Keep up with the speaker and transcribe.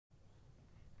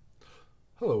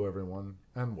Hello everyone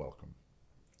and welcome.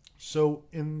 So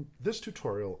in this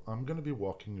tutorial, I'm going to be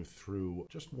walking you through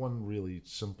just one really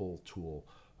simple tool,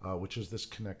 which is this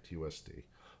Connect USD.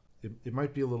 It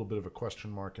might be a little bit of a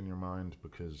question mark in your mind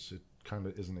because it kind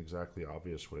of isn't exactly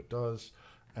obvious what it does.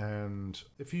 And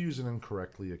if you use it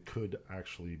incorrectly, it could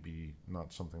actually be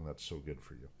not something that's so good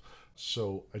for you.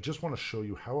 So I just want to show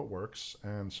you how it works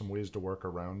and some ways to work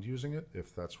around using it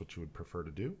if that's what you would prefer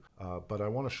to do. But I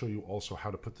want to show you also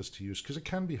how to put this to use because it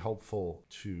can be helpful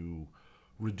to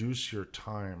reduce your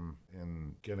time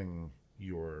in getting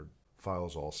your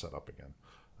files all set up again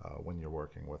when you're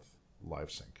working with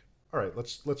LiveSync. All right,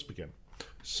 let's begin.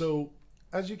 So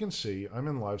as you can see, I'm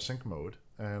in LiveSync mode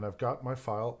and I've got my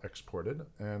file exported,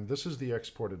 and this is the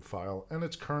exported file and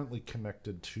it's currently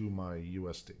connected to my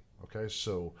USD. Okay,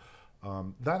 so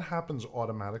that happens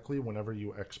automatically whenever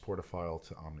you export a file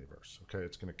to Omniverse. Okay,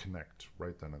 it's going to connect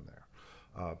right then and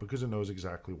there because it knows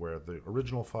exactly where the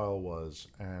original file was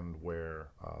and where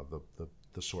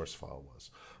the source file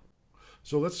was.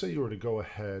 So let's say you were to go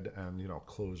ahead and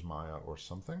close Maya or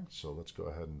something. So let's go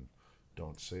ahead and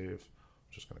don't save.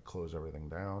 I'm just going to close everything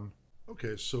down.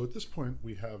 Okay, so at this point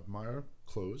we have Maya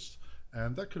closed,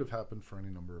 and that could have happened for any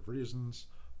number of reasons.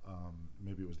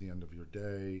 Maybe it was the end of your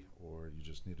day, or you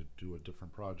just needed to do a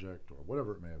different project, or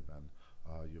whatever it may have been.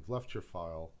 You've left your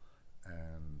file,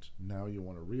 and now you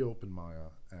want to reopen Maya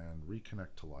and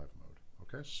reconnect to live mode.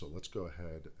 Okay, so let's go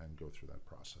ahead and go through that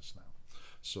process now.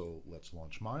 So let's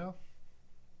launch Maya.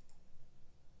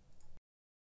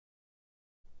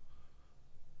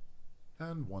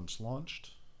 And once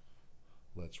launched,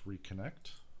 let's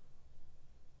reconnect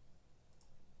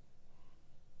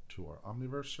to our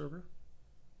Omniverse server.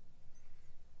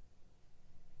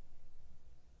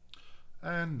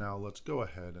 And now let's go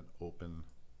ahead and open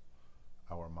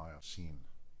our Maya scene.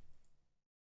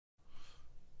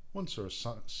 Once our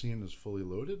scene is fully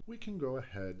loaded, we can go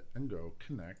ahead and go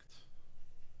connect.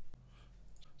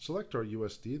 Select our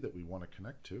USD that we want to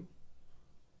connect to.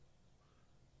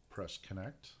 Press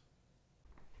connect.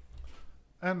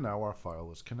 And now our file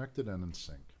is connected and in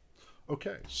sync.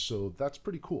 Okay, so that's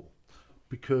pretty cool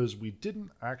because we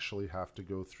didn't actually have to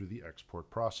go through the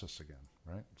export process again,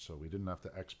 right? So we didn't have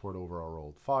to export over our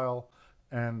old file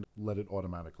and let it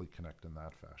automatically connect in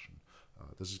that fashion.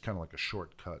 This is kind of like a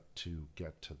shortcut to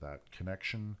get to that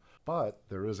connection, but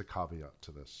there is a caveat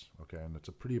to this, okay? And it's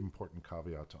a pretty important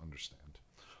caveat to understand.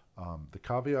 The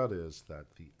caveat is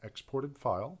that the exported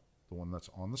file, the one that's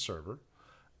on the server,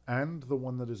 and the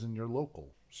one that is in your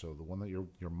local, so the one that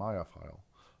your Maya file,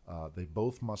 they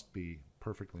both must be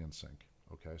perfectly in sync.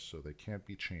 Okay, so they can't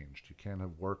be changed. You can't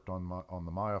have worked on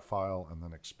the Maya file and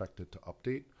then expect it to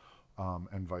update,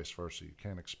 and vice versa. You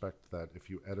can't expect that if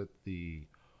you edit the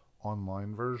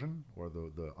online version or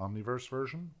the Omniverse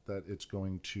version that it's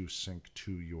going to sync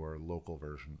to your local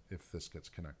version if this gets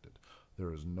connected.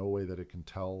 There is no way that it can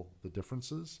tell the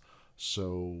differences.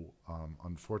 So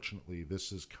unfortunately,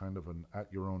 this is kind of an at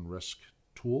your own risk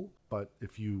tool, but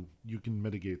if you can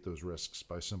mitigate those risks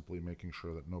by simply making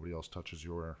sure that nobody else touches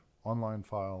your online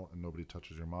file and nobody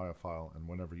touches your Maya file, and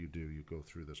whenever you do, you go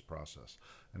through this process.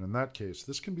 And in that case,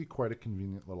 this can be quite a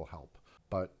convenient little help,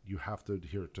 but you have to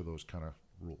adhere to those kind of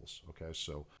rules. Okay,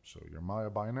 so your Maya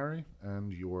binary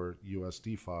and your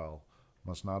USD file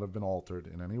must not have been altered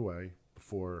in any way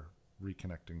before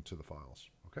reconnecting to the files.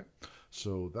 Okay,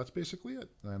 so that's basically it,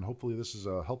 and hopefully this is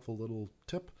a helpful little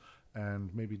tip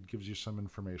and maybe it gives you some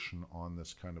information on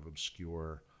this kind of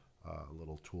obscure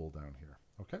little tool down here.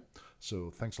 Okay,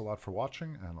 so thanks a lot for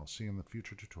watching, and I'll see you in the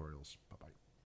future tutorials. Bye-bye.